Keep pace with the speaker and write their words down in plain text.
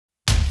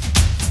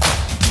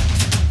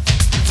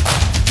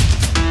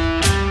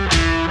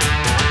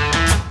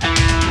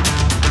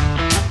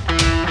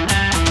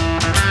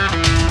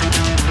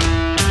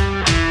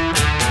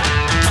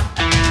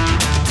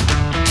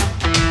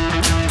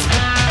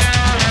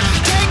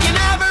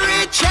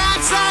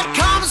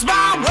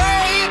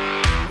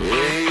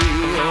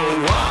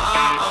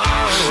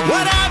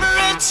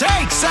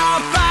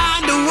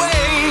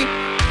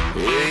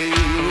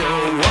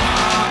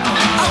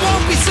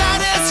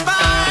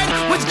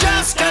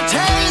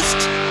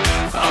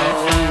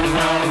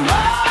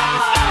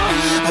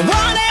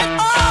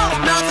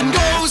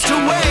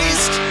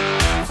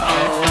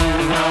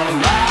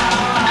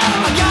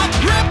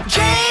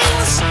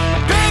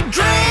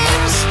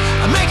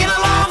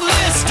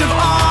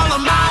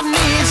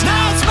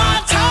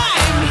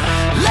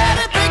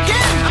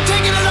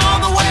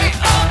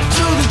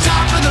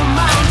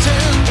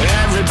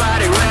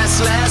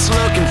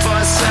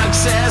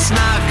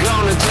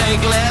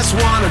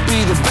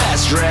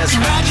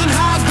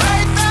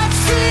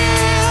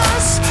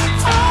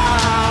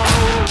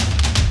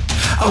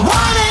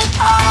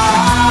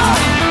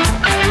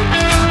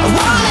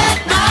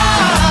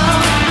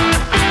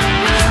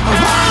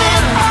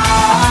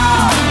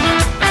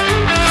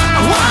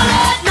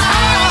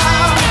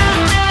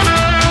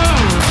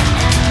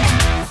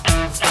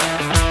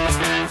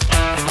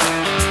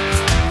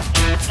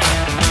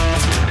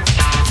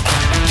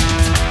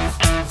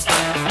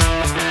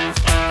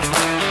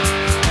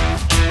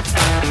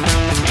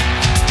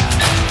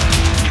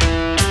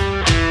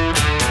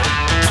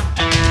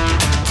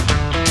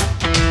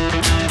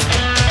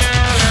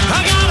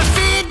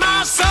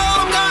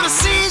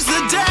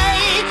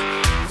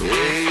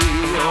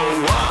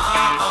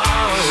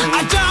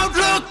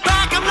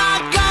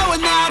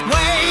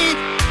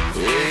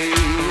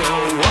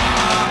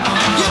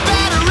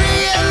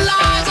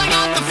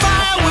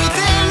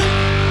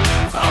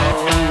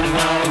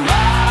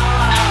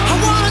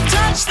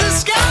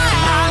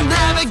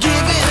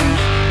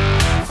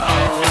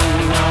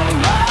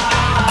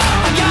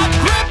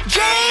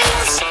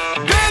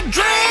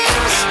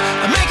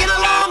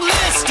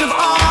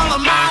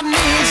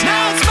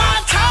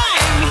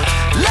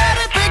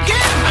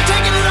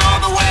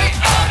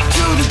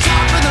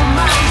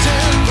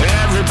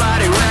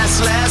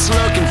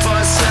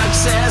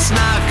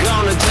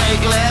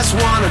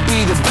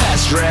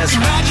dress.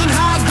 Imagine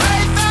how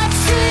great that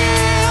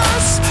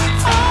feels.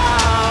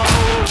 Oh,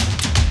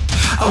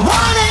 I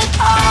want it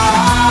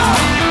all.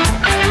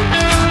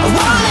 I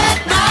want it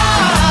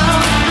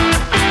now.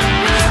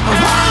 I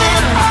want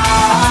it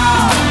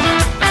all.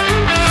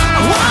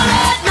 I want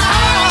it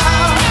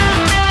now.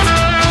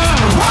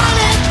 I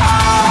want it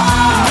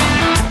all.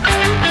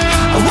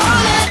 I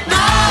want it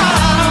now.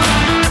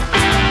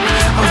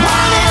 I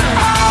want it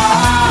all.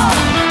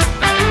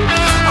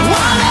 I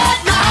want it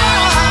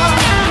now.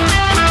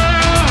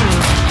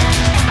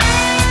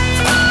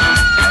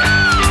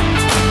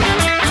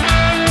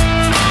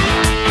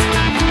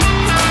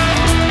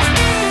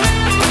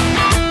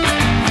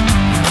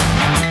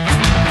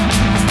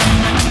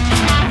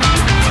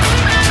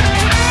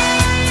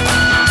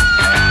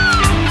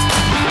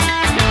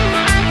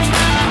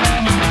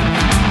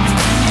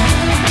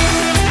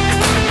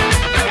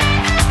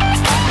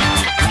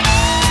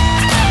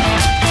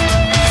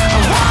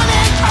 I want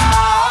it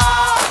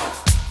all.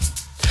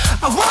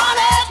 I want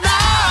it.